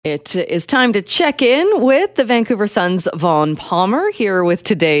It is time to check in with the Vancouver Sun's Vaughn Palmer here with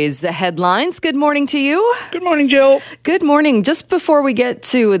today's headlines. Good morning to you. Good morning, Jill. Good morning. Just before we get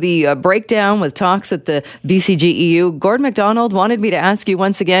to the breakdown with talks at the BCGEU, Gord MacDonald wanted me to ask you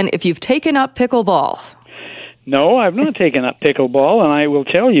once again if you've taken up pickleball. No, I've not taken up pickleball, and I will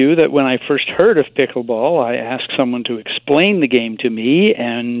tell you that when I first heard of pickleball, I asked someone to explain the game to me,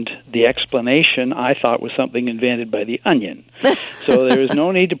 and the explanation I thought was something invented by the Onion. So there is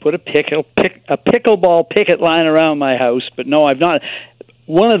no need to put a pickleball picket line around my house, but no, I've not.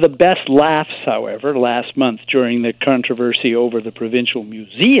 One of the best laughs, however, last month during the controversy over the Provincial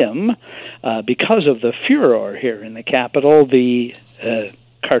Museum, because of the furor here in the capital, the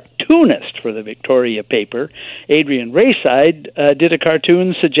cartoonist for the Victoria paper, Adrian Rayside, did a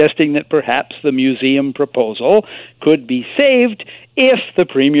cartoon suggesting that perhaps the museum proposal could be saved if the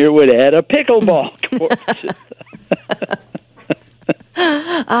Premier would add a pickleball court.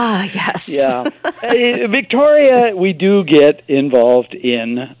 Yes. Yeah. Victoria, we do get involved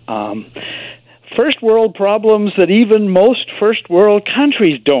in first world problems that even most first world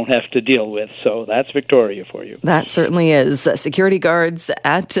countries don't have to deal with. So that's Victoria for you. That certainly is. Security guards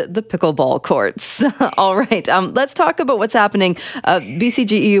at the pickleball courts. All right. Let's talk about what's happening.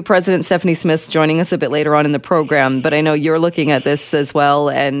 BCGEU President Stephanie Smith's joining us a bit later on in the program, but I know you're looking at this as well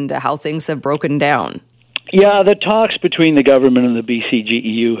and how things have broken down. Yeah, the talks between the government and the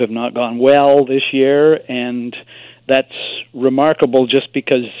BCGEU have not gone well this year, and that's remarkable just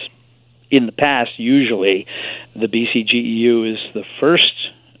because in the past, usually, the BCGEU is the first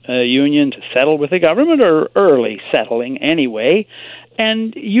union to settle with the government, or early settling anyway,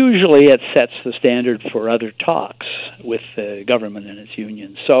 and usually it sets the standard for other talks with the government and its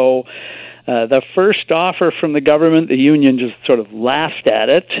union. So the first offer from the government, the union just sort of laughed at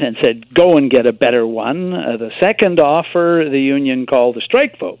it and said, go and get a better one. The second offer, the union called a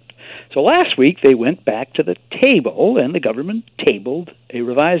strike vote. So last week they went back to the table and the government tabled a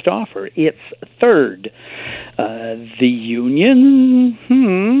revised offer. It's third. The union,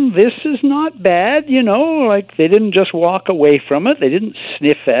 this is not bad, like they didn't just walk away from it. They didn't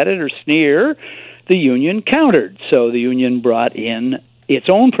sniff at it or sneer. The union countered. So the union brought in its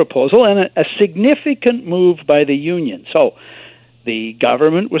own proposal and a significant move by the union. So the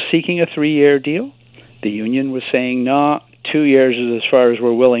government was seeking a 3-year deal. The union was saying, no, 2 years is as far as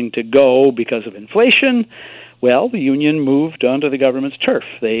we're willing to go because of inflation. Well, the union moved onto the government's turf.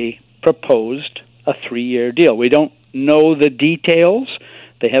 They proposed a 3-year deal. We don't know the details.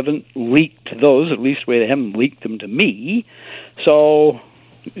 They haven't leaked those, at least they haven't leaked them to me. So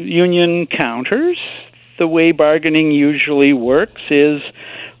union counters. The way bargaining usually works is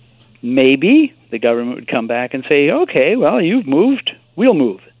maybe the government would come back and say, okay, well, you've moved, we'll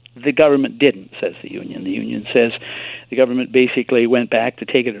move. The government didn't, says the union. The union says the government basically went back to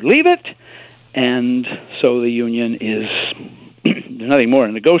take it or leave it, and so the union is, there's nothing more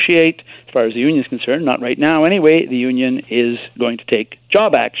to negotiate as far as the union is concerned, not right now anyway. The union is going to take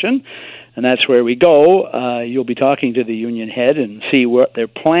job action, and that's where we go. You'll be talking to the union head and see what they're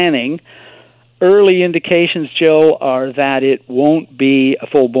planning. Early indications, Jill, are that it won't be a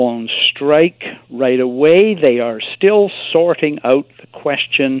full-blown strike right away. They are still sorting out the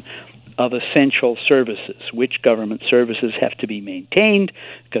question of essential services. Which government services have to be maintained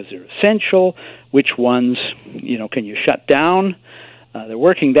because they're essential? Which ones, can you shut down? They're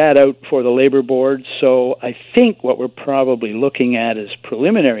working that out for the labor board. So I think what we're probably looking at as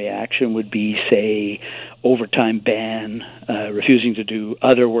preliminary action would be, say, overtime ban, refusing to do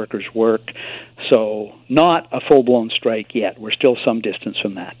other workers' work. So not a full-blown strike yet. We're still some distance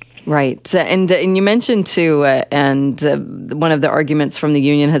from that. Right. And you mentioned too, one of the arguments from the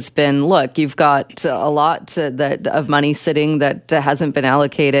union has been, look, you've got a lot of money sitting that hasn't been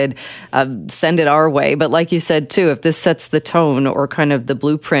allocated. Send it our way. But like you said too, if this sets the tone or kind of the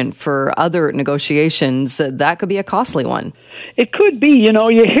blueprint for other negotiations, that could be a costly one. It could be.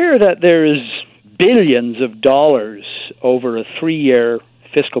 You hear that there's billions of dollars over a 3-year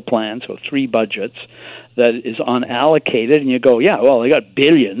fiscal plan, so 3 budgets, that is unallocated, and you go, yeah, well, they got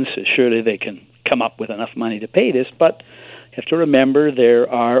billions, so surely they can come up with enough money to pay this, but you have to remember there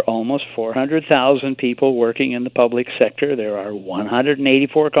are almost 400,000 people working in the public sector. There are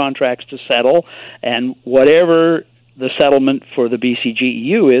 184 contracts to settle, and whatever the settlement for the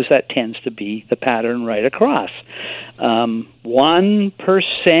BCGEU is, that tends to be the pattern right across.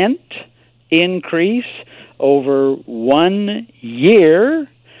 1% increase over 1 year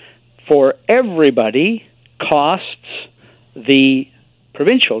for everybody costs the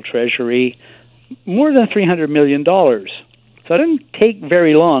provincial treasury more than $300 million. So it doesn't take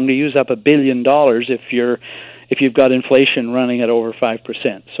very long to use up $1 billion if you're if you've got inflation running at over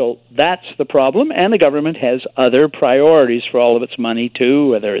 5%. So that's the problem, and the government has other priorities for all of its money too,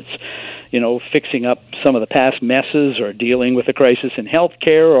 whether it's fixing up some of the past messes or dealing with the crisis in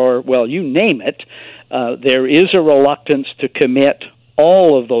healthcare or, well, you name it. There is a reluctance to commit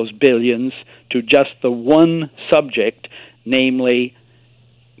all of those billions to just the one subject, namely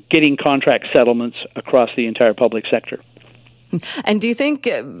getting contract settlements across the entire public sector. And do you think,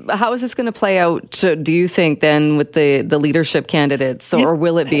 how is this going to play out, do you think, then, with the leadership candidates, or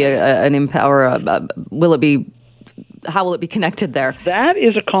will it be an empower, how will it be connected there? That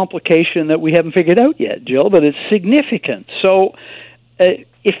is a complication that we haven't figured out yet, Jill, but it's significant. So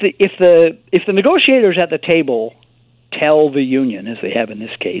if the negotiators at the table tell the union, as they have in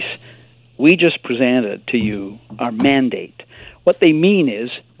this case, we just presented to you our mandate, what they mean is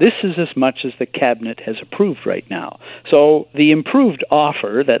this is as much as the cabinet has approved right now. So the improved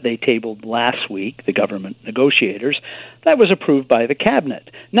offer that they tabled last week, the government negotiators, that was approved by the cabinet.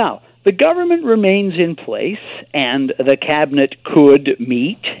 Now, the government remains in place, and the cabinet could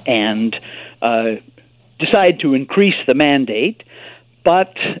meet and decide to increase the mandate,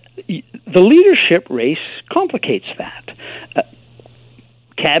 but the leadership race complicates that.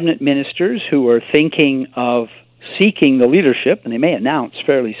 Cabinet ministers who are thinking of seeking the leadership, and they may announce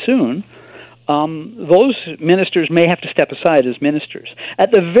fairly soon, those ministers may have to step aside as ministers.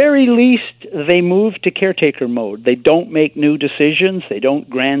 At the very least, they move to caretaker mode. They don't make new decisions. They don't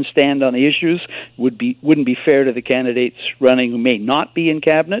grandstand on the issues. Wouldn't be fair to the candidates running who may not be in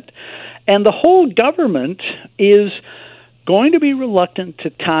cabinet. And the whole government is going to be reluctant to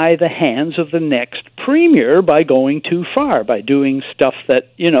tie the hands of the next premier by going too far, by doing stuff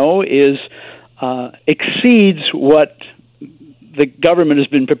that, is exceeds what the government has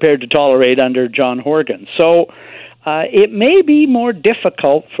been prepared to tolerate under John Horgan. So it may be more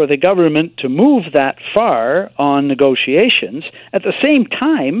difficult for the government to move that far on negotiations. At the same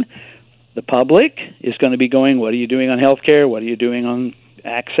time, the public is going to be going, what are you doing on healthcare? What are you doing on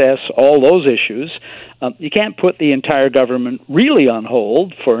access? All those issues. You can't put the entire government really on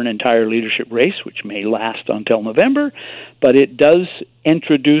hold for an entire leadership race, which may last until November, but it does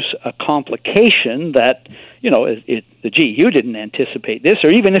introduce a complication that, the GEU didn't anticipate this,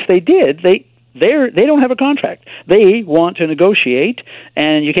 or even if they did, they don't have a contract. They want to negotiate,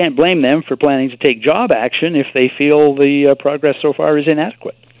 and you can't blame them for planning to take job action if they feel the progress so far is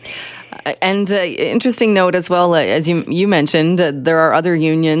inadequate. And interesting note as well, as you mentioned, there are other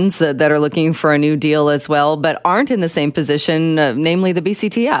unions that are looking for a new deal as well, but aren't in the same position, namely the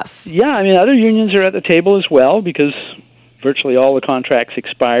BCTF. Yeah, other unions are at the table as well, because virtually all the contracts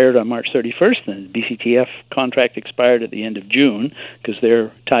expired on March 31st, and the BCTF contract expired at the end of June, because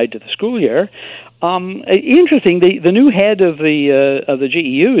they're tied to the school year. Interesting. The new head of the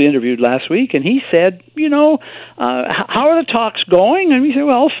GEU interviewed last week, and he said, how are the talks going? And we said,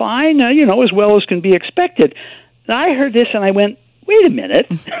 well, fine, as well as can be expected. And I heard this, and I went, wait a minute.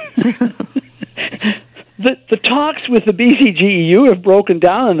 The talks with the BCGEU have broken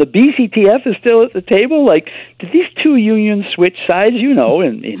down, and the BCTF is still at the table. Like, did these two unions switch sides?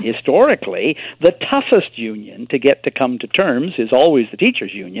 And historically, the toughest union to get to come to terms is always the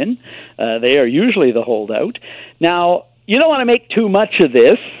teachers' union. They are usually the holdout. Now, you don't want to make too much of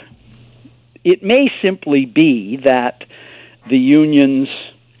this. It may simply be that the unions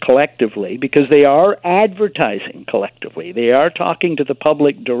collectively, because they are advertising collectively. They are talking to the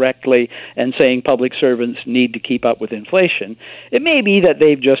public directly and saying public servants need to keep up with inflation. It may be that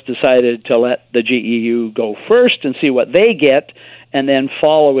they've just decided to let the GEU go first and see what they get and then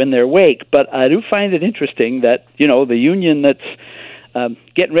follow in their wake. But I do find it interesting that, the union that's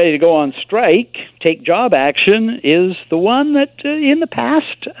getting ready to go on strike, take job action, is the one that in the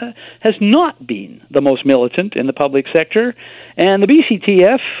past has not been the most militant in the public sector. And the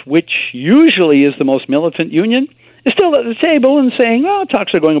BCTF, which usually is the most militant union, is still at the table and saying, well,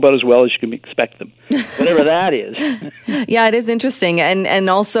 talks are going about as well as you can expect them, whatever that is. Yeah, it is interesting. And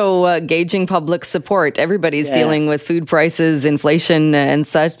also gauging public support. Everybody's dealing with food prices, inflation and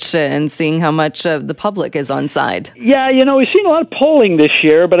such, and seeing how much the public is on side. Yeah, we've seen a lot of polling this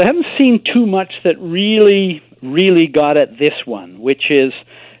year, but I haven't seen too much that really got at this one, which is,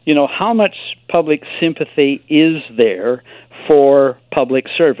 how much public sympathy is there for public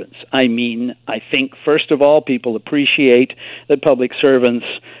servants. I think, first of all, people appreciate that public servants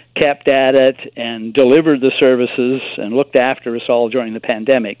kept at it and delivered the services and looked after us all during the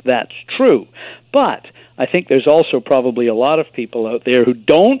pandemic. That's true. But I think there's also probably a lot of people out there who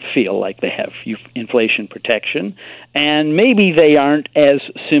don't feel like they have inflation protection, and maybe they aren't as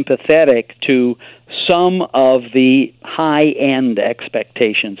sympathetic to some of the high-end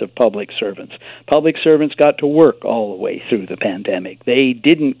expectations of public servants. Public servants got to work all the way through the pandemic. They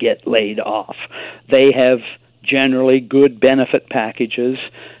didn't get laid off. They have generally good benefit packages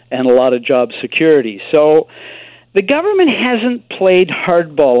and a lot of job security. So the government hasn't played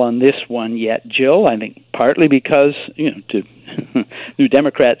hardball on this one yet, Jill. I think partly because, New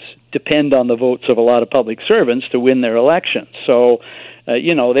Democrats depend on the votes of a lot of public servants to win their elections. So,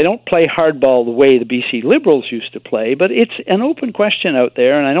 they don't play hardball the way the BC Liberals used to play, but it's an open question out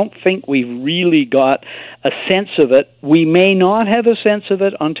there, and I don't think we've really got a sense of it. We may not have a sense of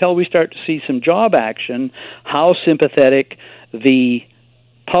it until we start to see some job action, how sympathetic the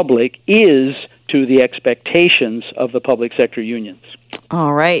public is to the expectations of the public sector unions.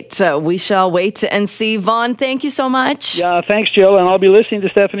 All right. We shall wait and see. Vaughn, thank you so much. Yeah, thanks, Jill. And I'll be listening to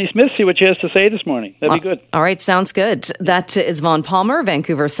Stephanie Smith, see what she has to say this morning. That'd be good. All right. Sounds good. That is Vaughn Palmer,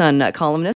 Vancouver Sun columnist.